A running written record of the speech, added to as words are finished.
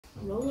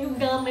Rolling. You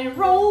got me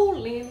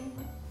rolling.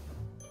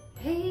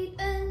 Hey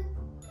then.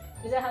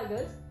 Is that how it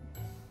goes?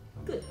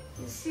 Good.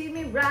 You see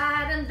me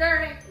riding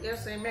dirty. You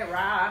see me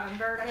riding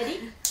dirty. Ready?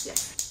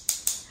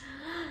 Yes.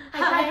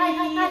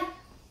 Hi.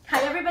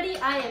 Hi everybody,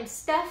 I am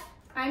Steph.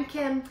 I'm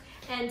Kim.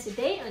 And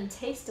today on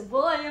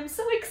Tasteable, I am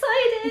so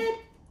excited.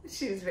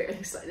 She was very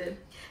excited.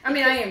 I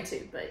mean, I am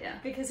too, but yeah.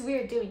 Because we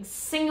are doing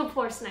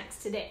Singapore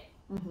snacks today.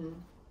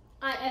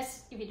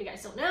 As if you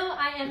guys don't know,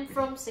 I am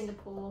from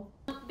Singapore.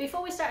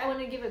 Before we start, I want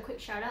to give a quick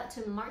shout out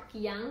to Mark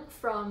Yang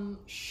from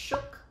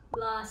Shook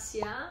last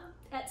year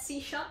at C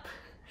Shop,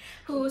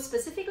 who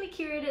specifically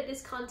curated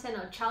this content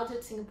of childhood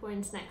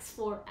Singaporean snacks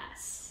for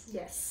us.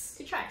 Yes.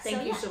 To try.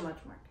 Thank you so much,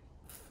 Mark.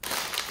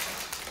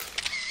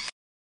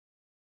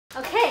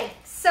 Okay,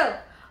 so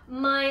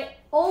my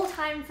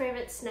all-time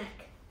favorite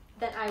snack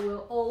that I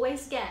will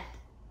always get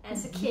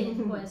as a kid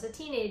or as a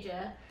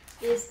teenager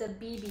is the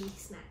BB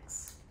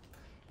snacks.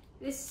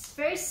 This is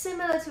very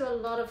similar to a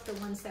lot of the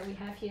ones that we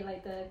have here,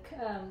 like the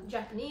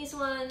Japanese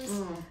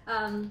ones.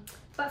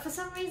 But for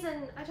some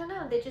reason, I don't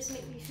know, they just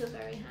make me feel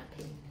very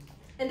happy.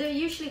 And they're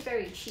usually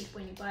very cheap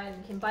when you buy them.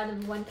 You can buy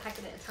them one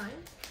packet at a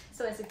time.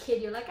 So as a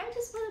kid, you're like, I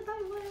just want to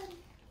buy one.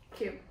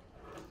 Cute.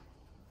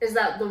 Is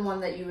that the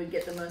one that you would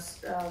get the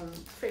most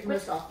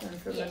most often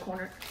from the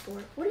corner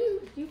store? What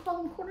do you call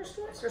them, corner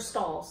stores or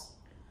stalls?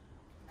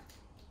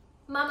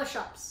 Mama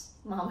shops.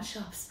 Mama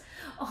shops.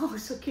 Oh,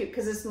 so cute,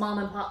 because it's mom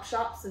and pop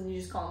shops and you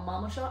just call them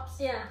mama shops?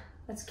 Yeah.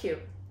 That's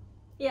cute.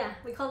 Yeah,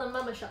 we call them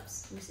mama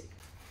shops. Let me see.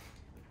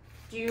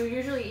 Do you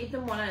usually eat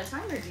them one at a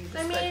time, or do you just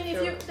I mean, like,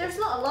 if you there's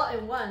not a lot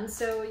in one,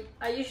 so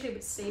I usually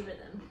would savor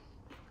them.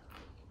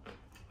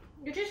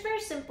 They're just very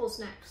simple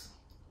snacks.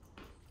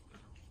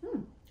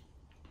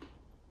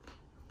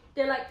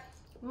 They're like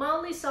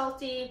mildly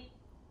salty.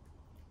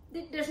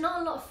 There's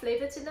not a lot of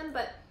flavor to them,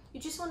 but you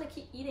just want to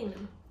keep eating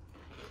them.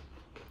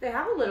 They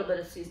have a little bit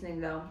of seasoning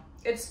though.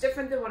 It's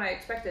different than what I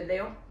expected.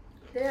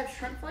 They have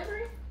shrimp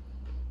flavoring?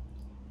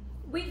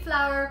 Wheat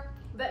flour,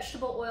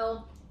 vegetable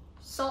oil,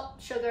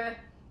 salt, sugar,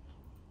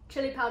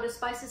 chili powder,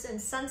 spices,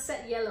 and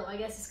sunset yellow, I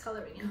guess is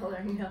coloring.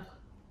 Coloring, yeah.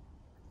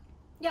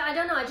 Yeah, I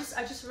don't know. I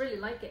just really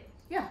like it.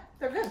 Yeah,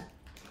 they're good.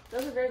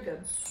 Those are very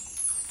good.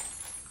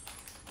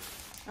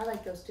 I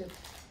like those too.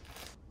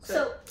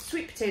 So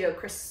sweet potato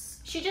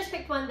crisps. She just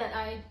picked one that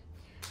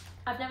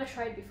I've never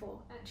tried before,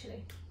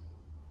 actually.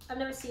 I've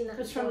never seen that.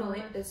 It's from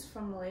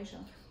Malaysia.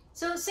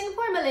 So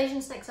Singapore and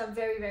Malaysian snacks are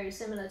very, very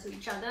similar to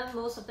each other.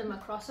 Most of them are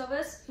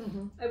crossovers.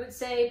 I would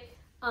say,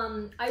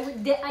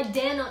 I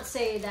dare not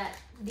say that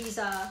these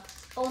are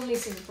only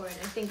Singaporean.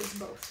 I think it's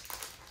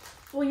both.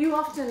 Well, you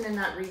often in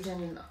that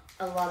region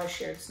a lot of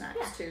shared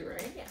snacks too,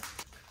 right? Yeah.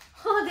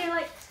 Oh, they're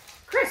like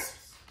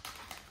crisps.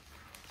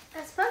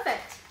 That's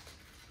perfect.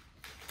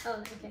 Oh,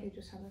 okay. You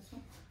just have this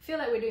one. I feel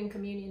like we're doing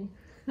communion.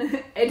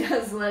 It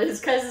does, Liz,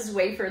 because it's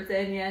wafer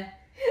thin, yeah.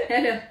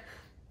 I know.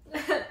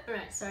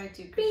 Alright, sorry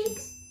to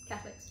Christians,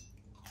 Catholics.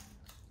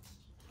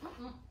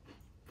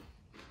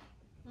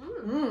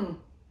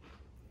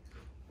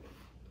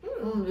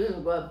 This is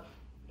good.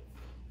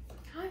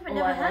 I've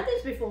never had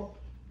this before.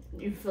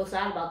 You feel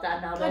sad about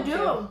that now, don't I do.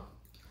 you?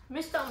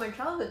 Missed out my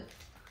childhood.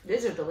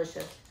 These are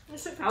delicious.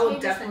 Like I will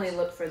definitely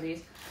look for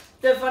these.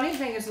 The funny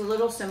thing is the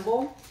little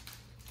symbol,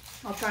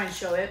 I'll try and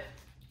show it,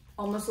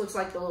 almost looks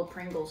like the little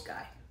Pringles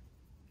guy.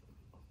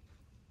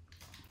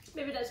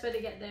 Maybe that's where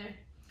they get there.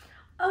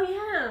 Oh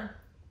yeah.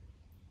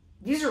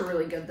 These are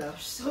really good though.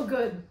 So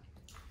good.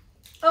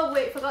 Oh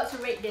wait, forgot to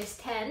rate this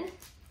 10.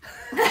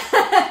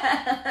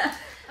 I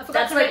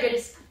forgot to rate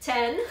this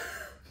 10.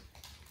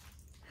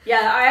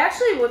 Yeah, I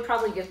actually would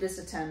probably give this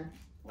a 10.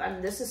 I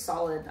mean, this is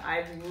solid.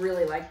 I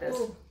really like this.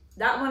 Ooh.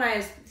 That one I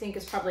think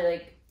is probably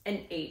like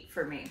an 8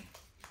 for me.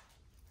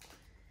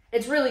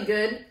 It's really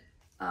good.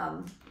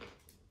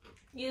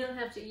 You don't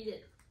have to eat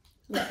it.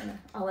 Yeah, no,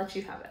 I'll let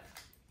you have it.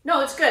 No,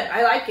 it's good.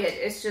 I like it.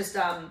 It's just,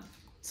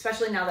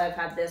 especially now that I've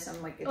had this,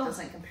 I'm like, it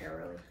doesn't compare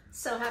really.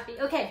 So happy.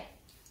 Okay.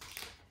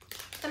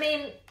 I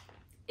mean,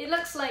 it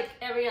looks like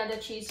every other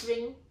cheese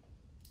ring,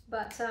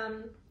 but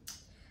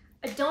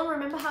I don't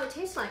remember how it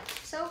tastes like.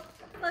 So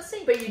let's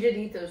see. But you did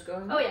eat those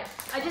going on? Oh yeah.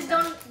 I just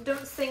don't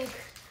think.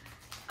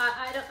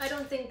 I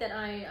don't think that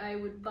I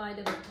would buy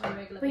them on a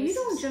regular basis. But you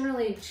don't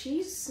generally,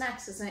 cheese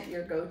snacks isn't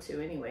your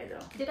go-to anyway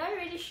though. Did I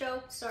already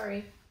show?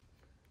 Sorry.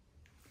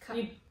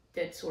 You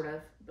did sort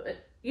of,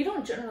 but you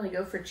don't generally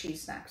go for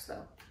cheese snacks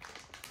though.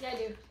 Yeah, I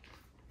do.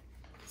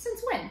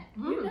 Since when?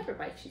 You never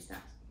buy cheese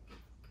snacks.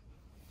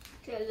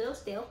 Okay, a little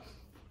stale,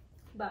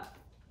 but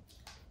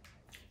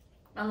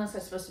unless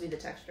that's supposed to be the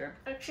texture.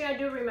 Actually, I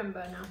do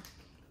remember now.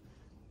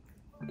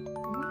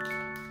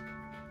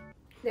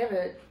 They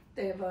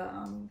have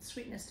a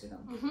sweetness to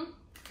them.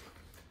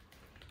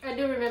 I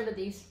do remember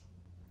these.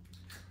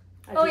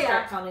 I just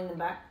start counting them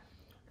back.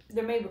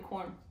 They're made with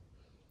corn.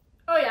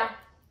 Oh yeah.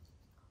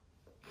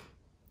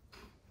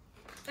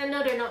 And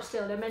no, they're not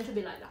stale. They're meant to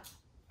be like that.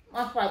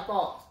 That's what I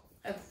thought.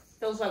 It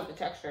feels like the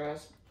texture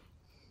is.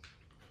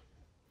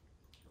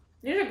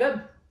 These are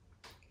good.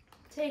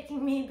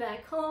 Taking me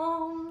back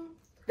home.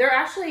 They're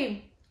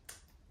actually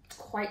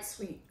quite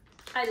sweet.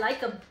 I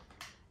like them.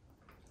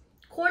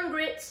 Corn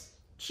grits,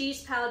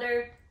 cheese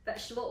powder,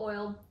 vegetable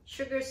oil,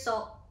 sugar,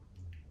 salt,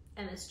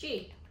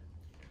 MSG.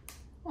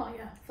 Well,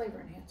 yeah, flavor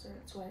enhancer.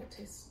 That's why it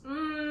tastes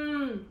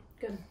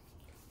good.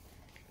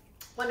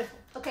 Wonderful.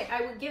 Okay,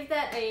 I would give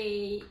that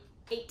a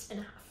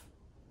 8.5.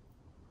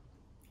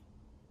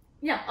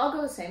 Yeah, I'll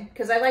go the same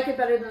because I like it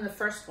better than the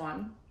first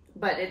one,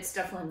 but it's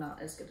definitely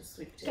not as good as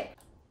sweet potato. Okay.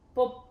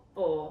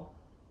 Popo.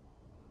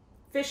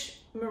 Fish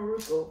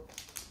maruko.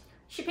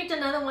 She picked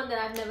another one that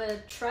I've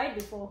never tried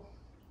before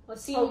or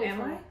seen Oh, before.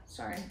 am I?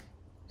 Sorry.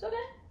 It's okay.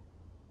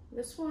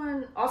 This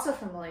one also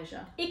from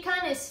Malaysia.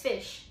 Ikan is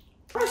fish.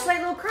 Oh, it's like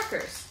little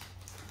crackers.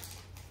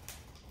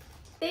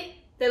 They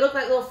look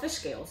like little fish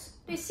scales.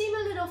 They seem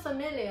a little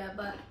familiar,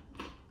 but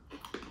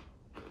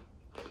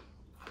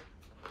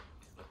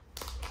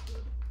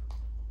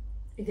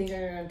You think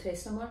they're gonna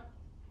taste similar?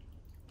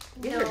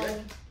 These no. are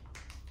good.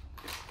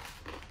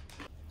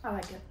 I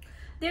like it.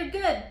 They're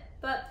good,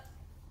 but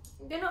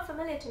they're not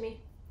familiar to me.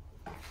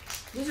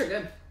 These are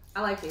good.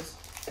 I like these.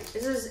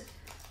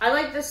 I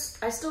like this.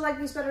 I still like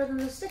these better than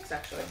the sticks,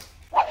 actually.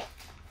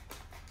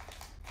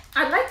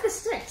 I like the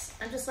sticks.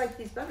 I just like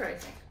these better, I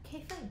think.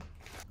 Okay, fine.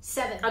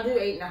 7. I'll do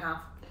 8.5.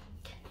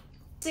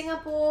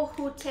 Singapore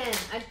Hutan.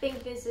 I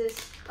think this is,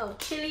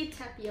 chili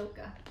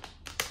tapioca.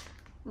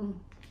 Mm.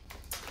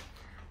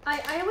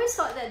 I always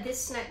thought that this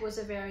snack was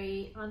a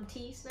very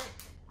auntie snack.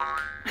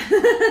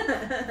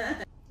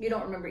 You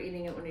don't remember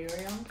eating it when you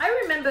were young? I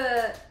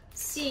remember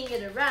seeing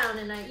it around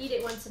and I eat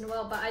it once in a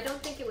while, but I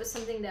don't think it was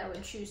something that I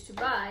would choose to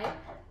buy.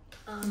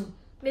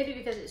 Maybe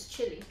because it's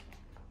chili.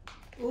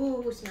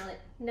 Ooh, smell it.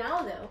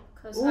 Now though,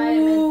 because I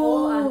am an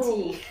old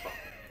auntie.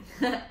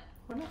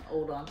 We're not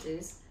old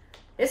aunties.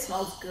 It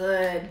smells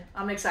good.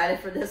 I'm excited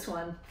for this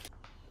one.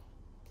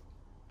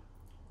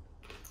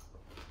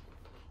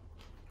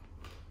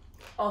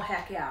 Oh,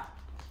 heck yeah.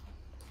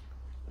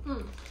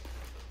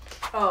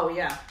 Oh,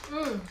 yeah.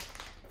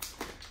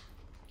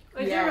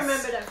 I do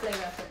remember that flavor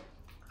of it.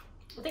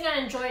 I think I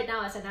enjoy it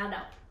now as an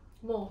adult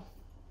more.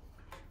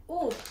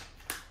 Ooh.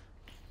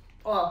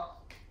 Oh.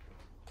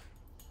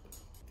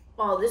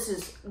 Oh, this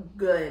is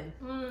good.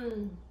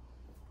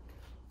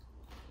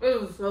 It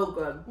is so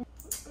good.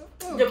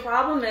 The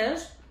problem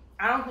is,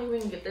 I don't think we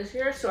can get this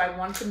here, so I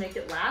want to make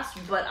it last,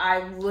 but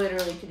I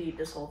literally could eat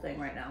this whole thing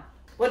right now.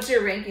 What's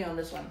your ranking on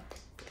this one?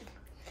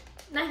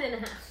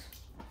 9.5.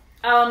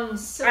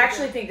 I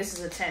actually think this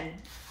is a 10.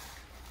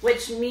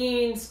 Which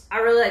means I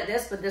really like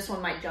this, but this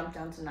one might jump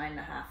down to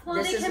 9.5. Well,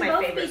 this they is can my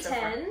both favorite be so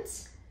far.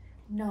 10s.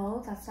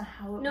 No, that's not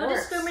how it No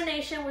works.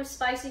 discrimination with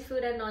spicy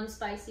food and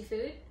non-spicy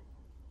food.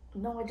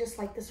 No, I just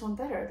like this one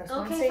better. That's why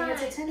I'm Okay, saying fine.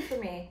 it's a 10 for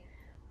me.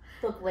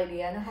 Look,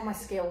 lady, I know how my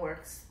scale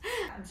works.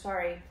 I'm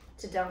sorry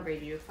to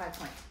downgrade you 5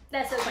 points.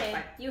 That's okay.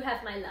 Fine. You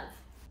have my love.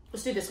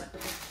 Let's do this one.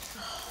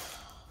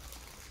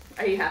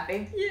 Are you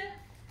happy? Yeah.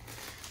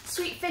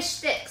 Sweet fish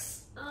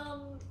sticks. Are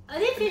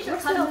they fish or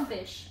What's the-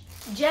 cuttlefish?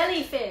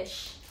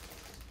 Jellyfish.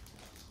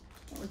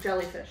 Oh,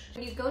 jellyfish.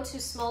 When you go to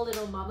small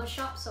little mama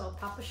shops or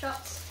papa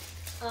shops,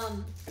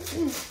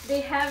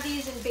 they have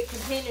these in big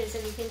containers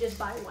and you can just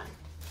buy one.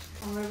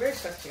 Oh, they're very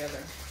stuck together.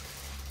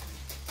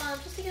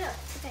 Just pick it up.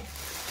 It's okay.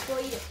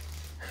 We'll eat it.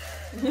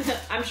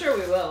 I'm sure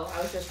we will.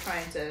 I was just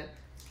trying to...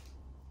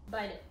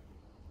 Bite it.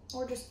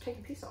 Or just take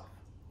a piece off.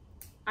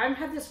 I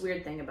have this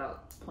weird thing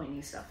about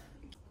pointy stuff.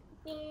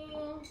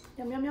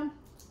 Yum, yum, yum.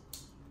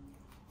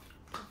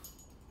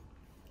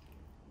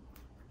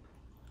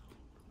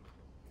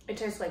 It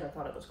tastes like I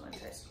thought it was going to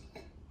taste.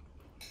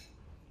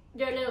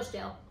 They're a little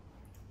stale.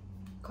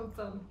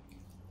 Confirm.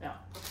 Yeah.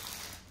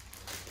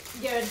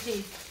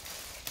 Guaranteed.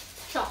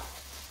 Shop.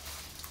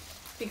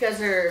 Because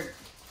they're...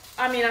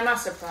 I mean, I'm not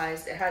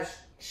surprised. It has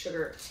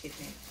sugar, excuse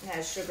me. It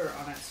has sugar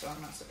on it, so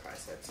I'm not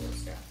surprised that it's so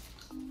stale.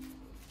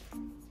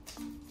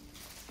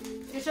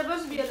 It's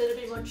supposed to be a little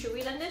bit more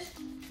chewy than this.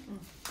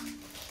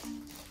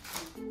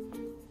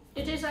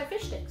 It tastes like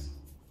fish sticks.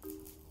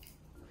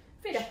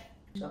 Fish. Yeah.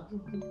 So,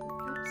 I'm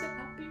so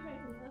happy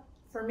right now.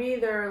 for me,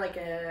 they're like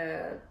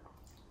a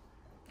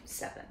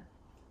 7.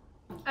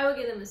 I would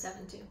give them a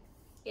 7 too.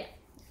 Yeah.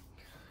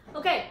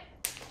 Okay.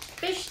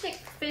 Fish stick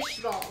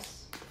fish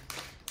balls.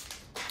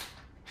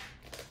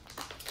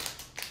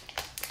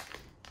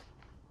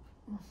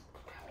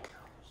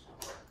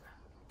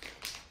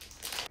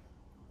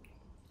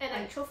 An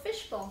actual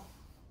fish ball.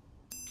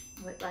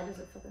 Why does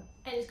it feel good?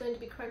 And it's going to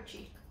be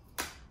crunchy.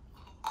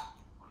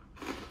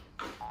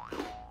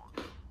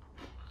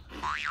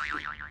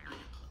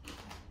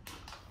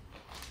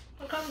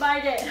 I can't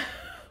bite it.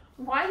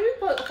 Why do you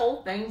put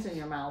whole things in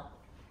your mouth?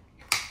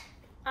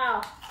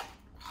 Ow.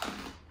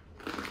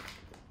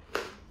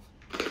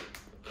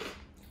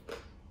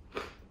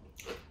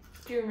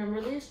 Do you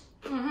remember these?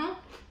 Mm-hmm.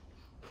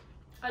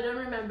 I don't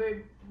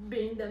remember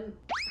being them.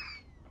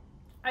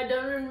 I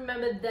don't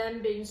remember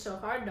them being so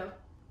hard though.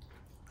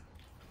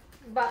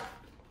 But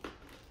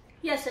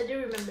yes, I do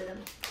remember them.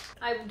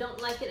 I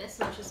don't like it as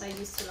much as I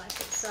used to like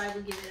it, so I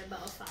would give it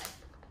about a 5.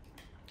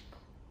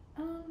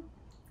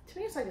 To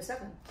me, it's like a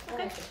 7. I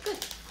Okay, like it.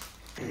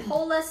 good.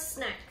 Polar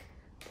snack.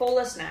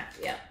 Cola snack,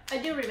 yeah. I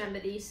do remember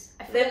these.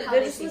 I They forget how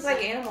they just look taste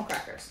like animal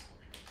crackers.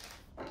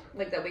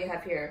 Like that we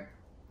have here.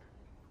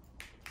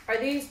 Are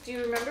these, do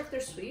you remember if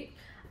they're sweet?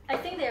 I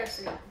think they are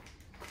sweet.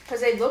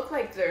 Because they look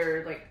like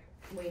they're like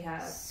we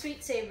have.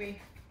 Sweet savory.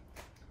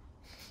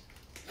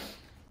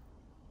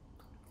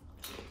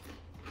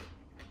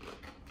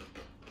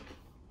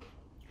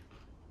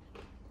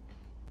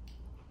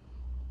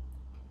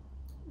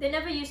 They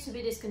never used to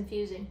be this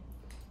confusing.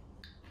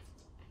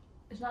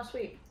 It's not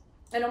sweet.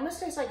 It almost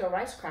tastes like a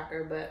rice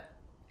cracker, but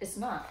it's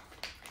not.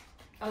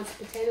 Oh, it's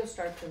potato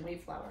starch and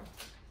wheat flour.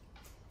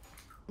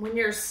 When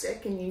you're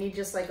sick and you need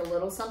just like a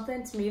little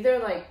something, to me they're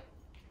like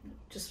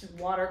just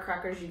water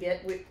crackers you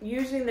get.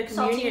 Using the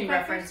communion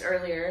reference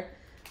earlier,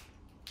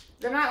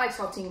 they're not like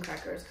saltine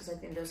crackers because I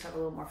think those have a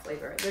little more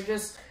flavor. They're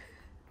just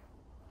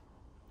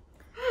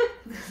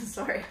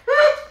sorry.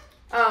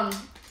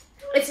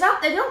 It's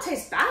not. They don't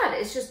taste bad.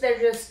 It's just they're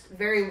just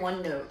very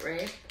one note,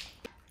 right?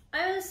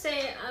 I would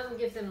say I would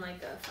give them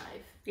like a 5.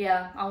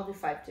 Yeah, I'll do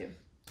 5 too.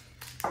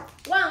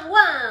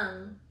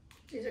 1.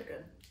 These are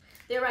good.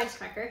 They're rice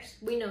crackers.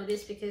 We know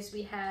this because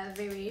we have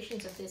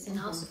variations of this in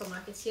our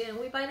supermarkets here, and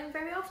we buy them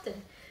very often.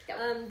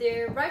 Yep.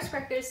 They're rice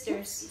crackers.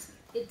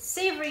 It's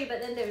savory, but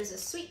then there's a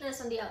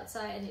sweetness on the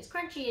outside, and it's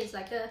crunchy. It's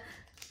like a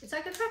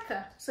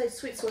cracker. It's like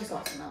sweet soy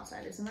sauce on the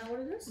outside. Isn't that what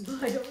it is?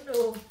 I don't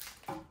know.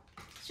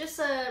 It's just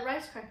a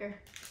rice cracker.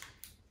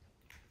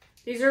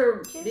 These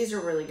are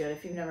really good.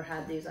 If you've never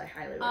had these, I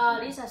highly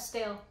recommend. These are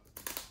stale.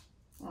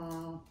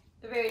 Oh.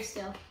 They're very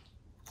stale.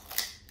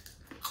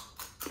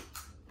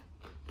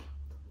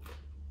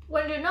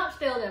 When they're not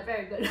stale, they're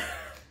very good.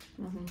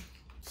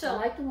 So I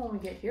like them when we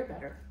get here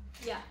better.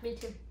 Yeah, me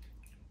too.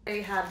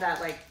 They have that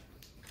like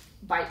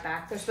bite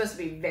back. They're supposed to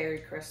be very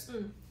crisp.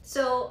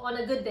 So on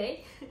a good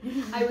day,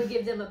 I would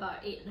give them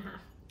about 8.5.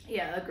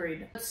 Yeah,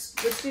 agreed. Let's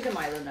do the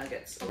Milo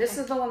nuggets. Okay. This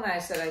is the one that I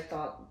said I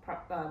thought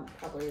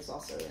probably is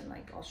also in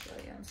like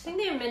Australia and stuff. I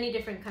think there are many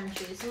different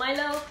countries.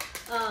 Milo,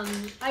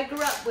 I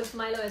grew up with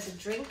Milo as a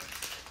drink.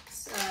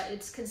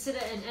 It's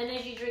considered an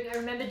energy drink. I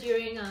remember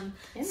during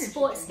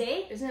sports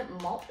day. Isn't it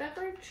malt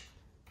beverage?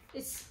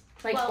 It's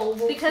like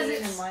because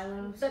Ovaltine and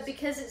Milo. But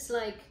because it's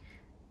like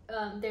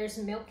there's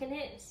milk in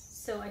it,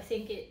 so I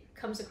think it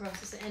comes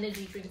across as an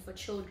energy drink for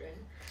children.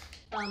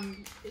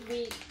 When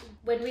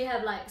we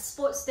have like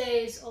sports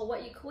days or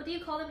what do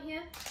you call them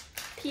here?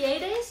 PA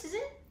days, is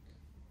it?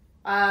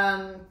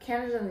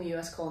 Canada and the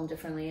US call them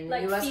differently. In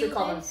like the US we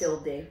call them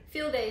field day.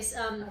 Field days.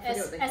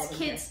 As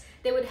kids,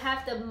 they would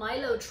have the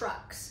Milo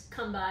trucks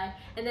come by,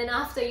 and then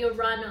after your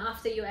run or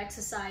after your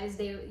exercise,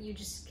 you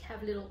just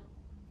have little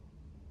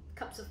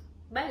cups of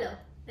Milo,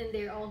 and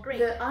they're all great.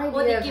 The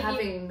idea of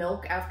having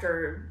milk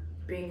after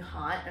being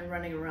hot and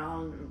running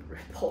around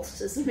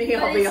repulses me,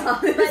 I'll be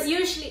honest. But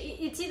usually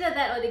it's either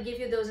that or they give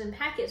you those in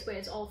packets where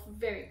it's all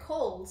very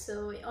cold.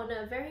 So on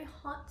a very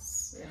hot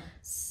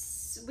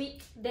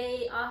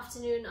weekday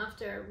afternoon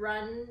after a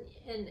run,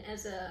 and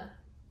as a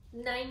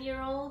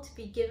 9-year-old to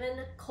be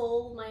given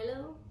cold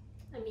Milo,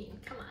 I mean,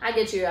 come on. I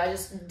get you. I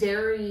just,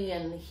 dairy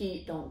and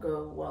heat don't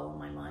go well in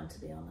my mind, to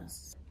be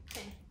honest.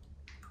 Okay.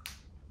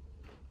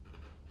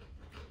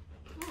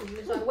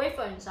 There's like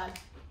wafer inside.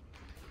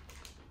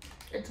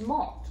 It's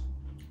malt.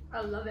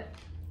 I love it.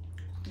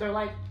 They're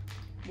like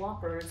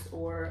Whoppers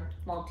or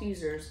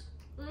Maltesers.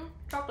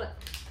 Chocolate.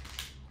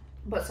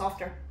 But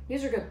softer.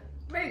 These are good.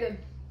 Very good.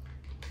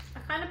 I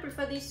kind of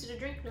prefer these to the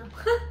drink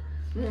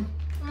now.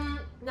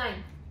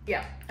 9.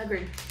 Yeah,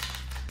 agreed.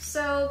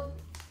 So,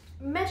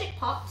 Magic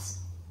Pops.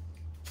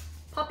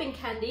 Popping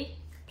candy.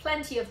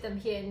 Plenty of them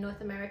here in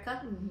North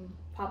America.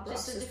 Pop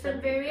Just a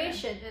different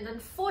variation. And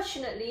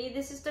unfortunately,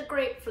 this is the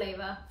grape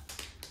flavor.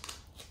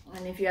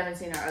 And if you haven't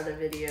seen our other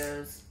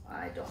videos,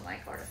 I don't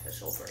like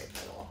artificial grape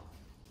at all.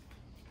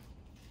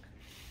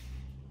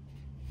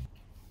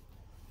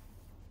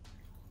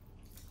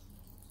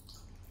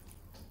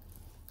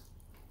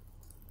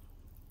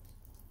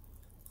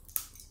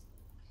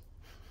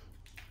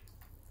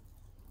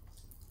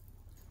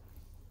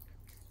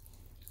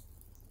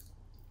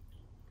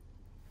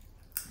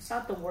 It's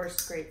not the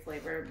worst grape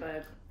flavor,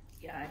 but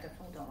yeah, I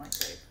definitely don't like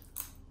grape.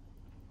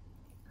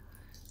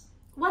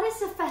 What is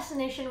the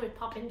fascination with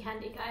popping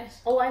candy,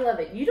 guys? Oh, I love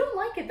it. You don't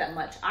like it that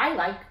much. I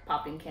like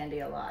popping candy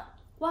a lot.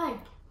 Why?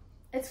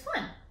 It's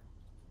fun.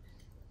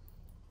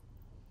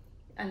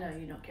 I know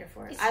you don't care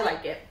for it. I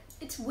like it.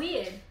 It's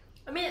weird.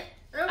 I mean,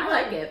 I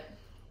like it.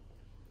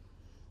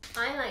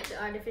 I like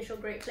the artificial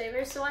grape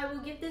flavor, so I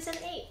will give this an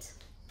 8.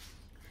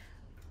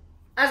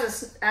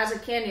 As a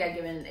candy, I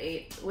give it an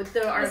 8. With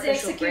the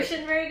artificial Is the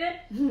execution very good?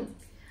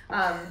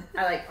 I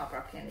like Pop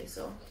Rock candy,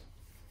 so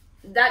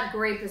that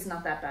grape is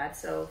not that bad.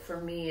 So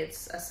for me,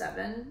 it's a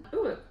 7.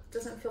 Ooh, it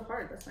doesn't feel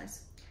hard. That's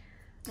nice.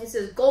 This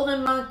is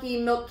Golden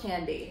Monkey Milk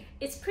Candy.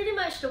 It's pretty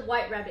much the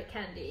White Rabbit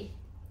candy.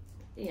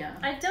 Yeah.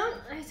 I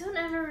don't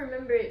ever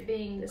remember it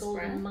being this Golden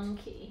brand?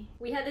 Monkey.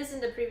 We had this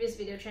in the previous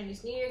video,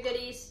 Chinese New Year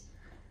goodies.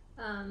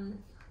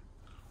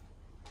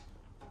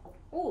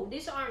 Oh,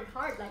 these aren't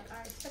hard like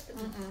I expected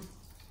them.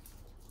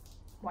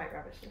 White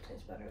Rabbit should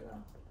taste better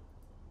though.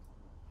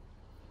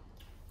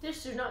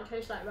 This does not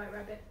taste like White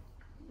Rabbit.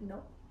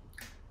 Nope.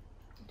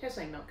 It tastes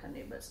like milk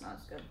candy, but it's not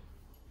as good.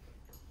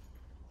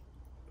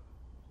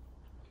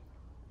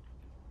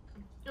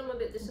 I'm a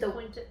bit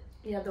disappointed.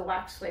 The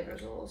wax flavor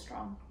is a little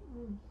strong.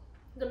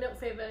 The milk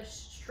flavor is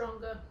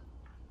stronger.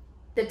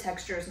 The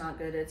texture is not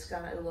good. It's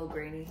got a little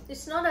grainy.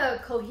 It's not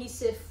a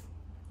cohesive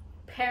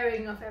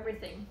pairing of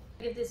everything.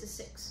 I give this a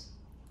 6.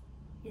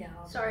 Yeah.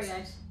 Sorry,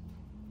 guys.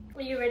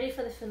 Are you ready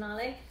for the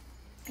finale?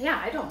 Yeah,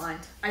 I don't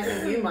mind. I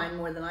think you mind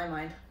more than I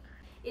mind.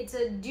 It's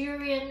a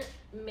durian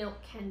milk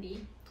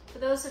candy. For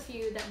those of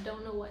you that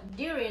don't know what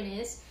durian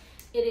is,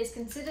 it is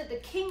considered the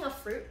king of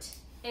fruit,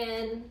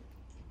 and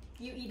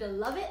you either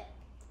love it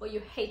or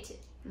you hate it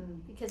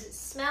because it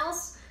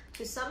smells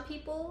to some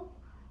people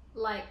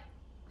like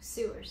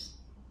sewers.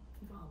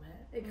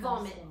 Vomit.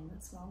 Vomit.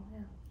 Smell, yeah.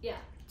 Yeah.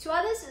 To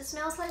others, it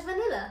smells like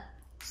vanilla.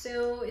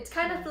 So it's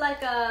kind of like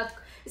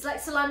it's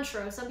like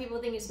cilantro. Some people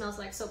think it smells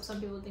like soap. Some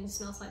people think it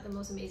smells like the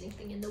most amazing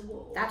thing in the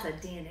world. That's a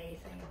DNA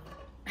thing.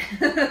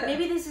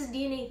 Maybe this is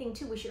DNA thing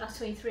too. We should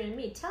ask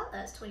 23andMe. Tell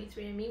us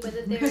 23andMe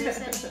whether there is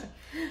any.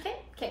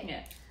 Okay.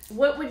 Yeah.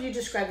 What would you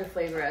describe the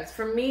flavor as?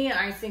 For me,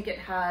 I think it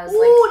has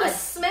Ooh, like the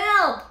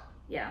smell.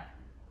 Yeah.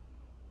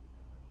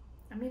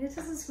 I mean, it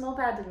doesn't smell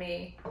bad to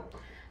me.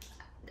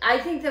 I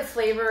think the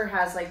flavor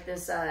has like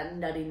this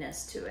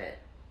nuttiness to it.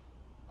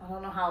 I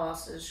don't know how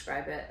else to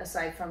describe it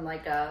aside from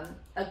like a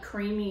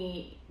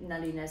creamy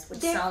nuttiness, which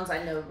sounds,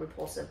 I know,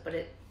 repulsive, but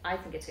I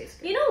think it tastes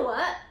good. You know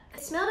what?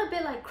 It smelled a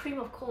bit like cream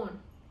of corn.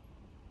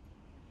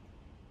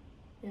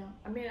 Yeah,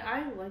 I mean,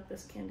 I like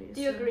this candy.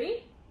 Do you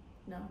agree?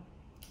 No.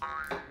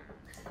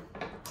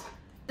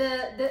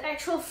 The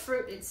actual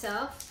fruit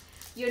itself,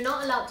 you're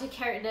not allowed to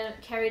carry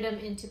them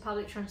into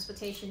public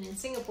transportation in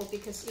Singapore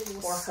because it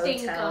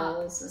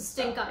will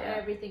stink up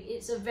everything.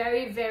 It's a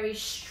very, very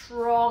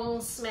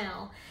strong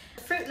smell.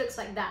 The fruit looks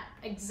like that,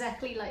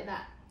 exactly like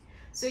that.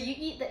 So you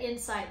eat the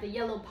inside, the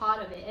yellow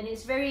part of it, and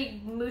it's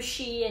very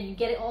mushy, and you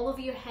get it all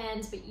over your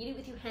hands, but you eat it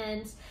with your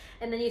hands,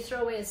 and then you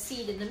throw away a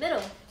seed in the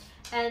middle.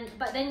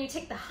 But then you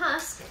take the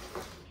husk,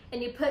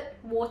 and you put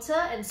water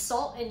and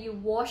salt, and you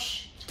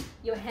wash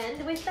your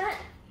hand with that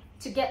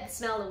to get the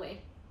smell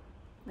away.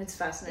 It's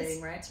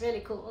fascinating, right? It's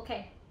really cool.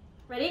 Okay,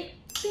 ready?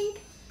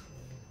 Think.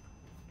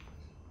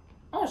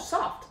 Oh, it's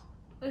soft.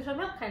 It's a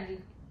milk candy.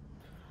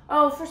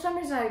 Oh, for some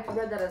reason I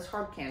read that as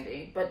hard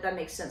candy, but that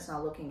makes sense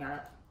now looking at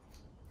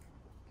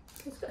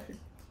it. It's good.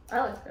 I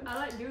like it. I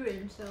like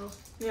durian, so.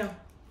 Yeah.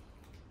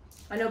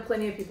 I know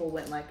plenty of people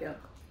wouldn't like it.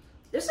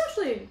 This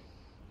actually,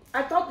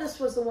 I thought this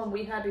was the one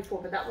we had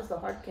before, but that was the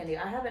hard candy.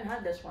 I haven't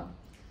had this one.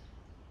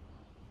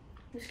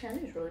 This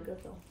candy is really good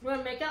though. You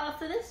want to make out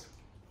after this?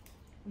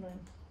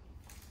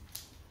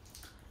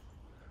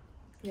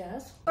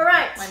 Yes. All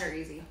right. Mine are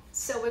easy.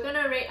 So we're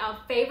gonna rate our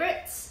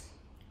favorites.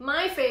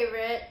 My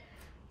favorite.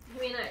 I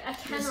mean, I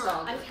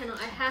cannot.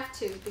 I have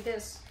to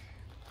because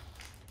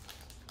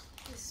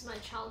this is my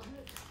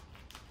childhood.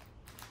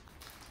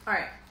 All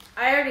right.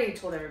 I already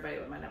told everybody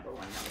what my number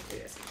 1 and number 2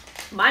 is.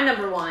 My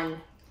number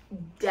 1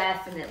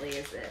 definitely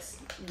is this.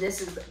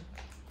 This is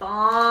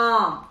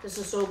bomb. This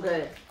is so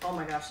good. Oh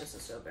my gosh, this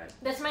is so good.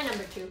 That's my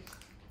number 2.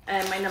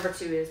 And my number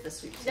 2 is the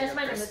sweet potato. That's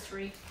my number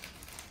 3.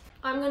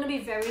 I'm gonna be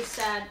very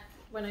sad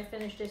when I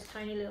finish this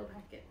tiny little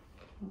packet.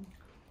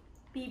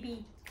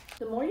 BB.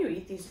 The more you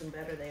eat these, the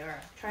better they are.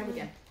 Try it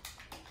again.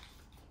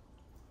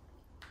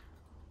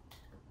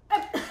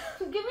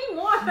 Give me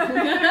more.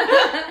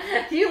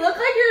 You look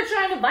like you were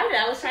trying to bite it.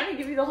 I was trying to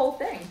give you the whole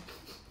thing.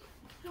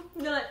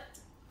 No.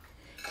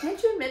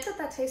 Can't you admit that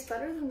that tastes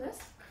better than this?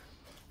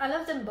 I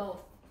love them both.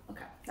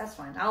 Okay, that's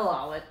fine. I'll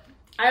allow it.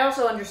 I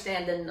also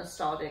understand the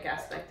nostalgic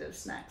aspect of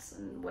snacks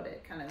and what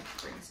it kind of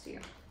brings to you.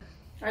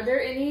 Are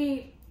there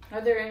any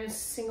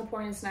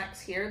Singaporean snacks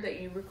here that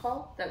you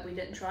recall that we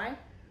didn't try?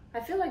 I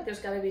feel like there's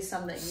got to be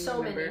some that you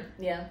remember.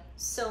 Many. Yeah.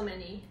 So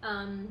many.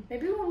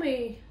 Maybe when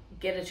we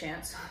get a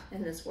chance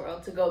in this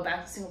world to go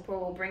back to Singapore,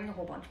 we'll bring a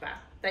whole bunch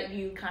back that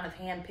you kind of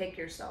handpick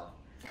yourself.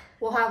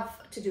 We'll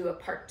have to do a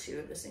part 2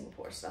 of the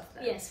Singapore stuff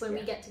then. Yes, when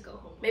we get to go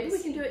home. Maybe we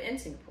can do it in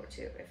Singapore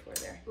too if we're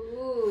there.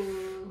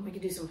 Ooh. We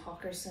could do some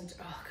hawker center.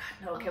 Oh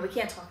God, no. Okay, we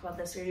can't talk about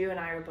this. Or you and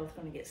I are both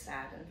going to get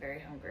sad and very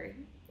hungry.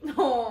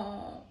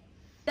 Oh.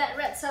 That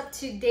wraps up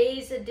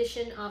today's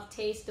edition of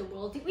Taste the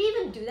World. Did we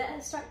even do that at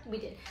the start? We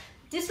did.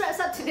 This wraps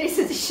up today's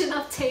edition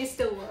of Taste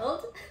the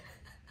World.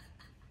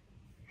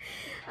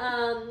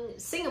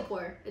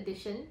 Singapore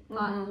edition,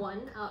 part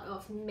 1 out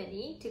of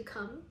many to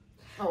come.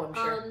 Oh, I'm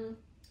sure.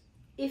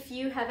 If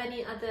you have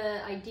any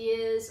other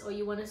ideas or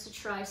you want us to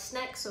try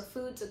snacks or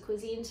foods or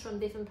cuisines from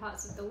different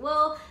parts of the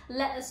world,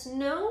 let us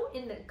know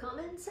in the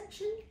comment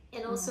section,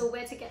 and also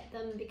where to get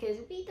them because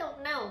we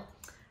don't know.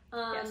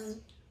 Yes.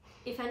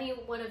 If any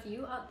one of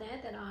you out there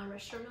that are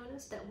restaurant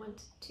owners that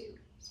want to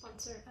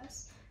sponsor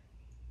us,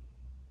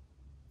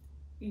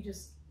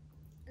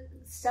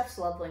 Steph's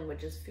love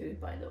language is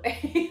food, by the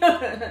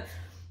way.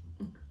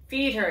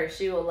 Feed her,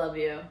 she will love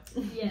you.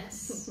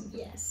 Yes,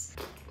 yes.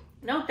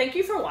 No, thank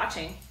you for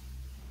watching.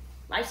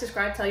 Like,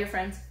 subscribe, tell your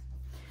friends.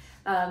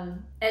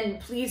 And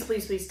please,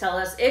 please, please tell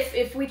us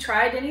if we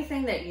tried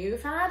anything that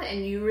you've had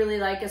and you really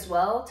like as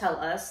well, tell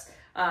us.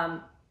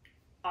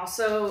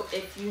 Also,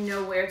 if you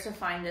know where to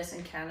find this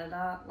in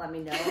Canada, let me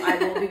know. I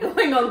will be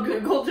going on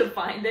Google to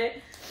find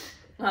it.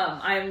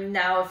 I'm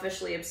now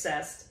officially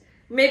obsessed.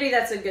 Maybe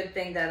that's a good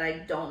thing that I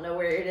don't know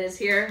where it is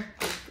here,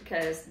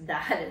 because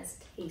that is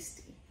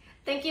tasty.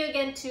 Thank you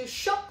again to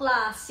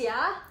Shoklas,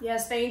 yeah?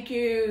 Yes, thank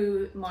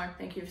you, Mark.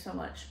 Thank you so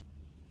much.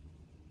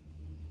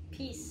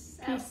 Peace.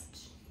 Peace.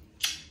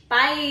 Out.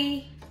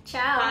 Bye.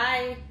 Ciao.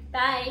 Bye.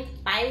 Bye.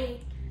 Bye.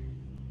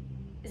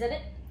 Is that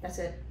it? That's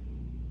it.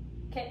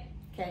 Okay.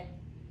 Okay.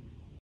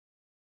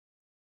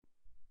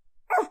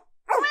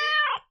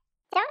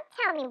 Don't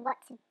tell me what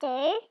to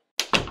do.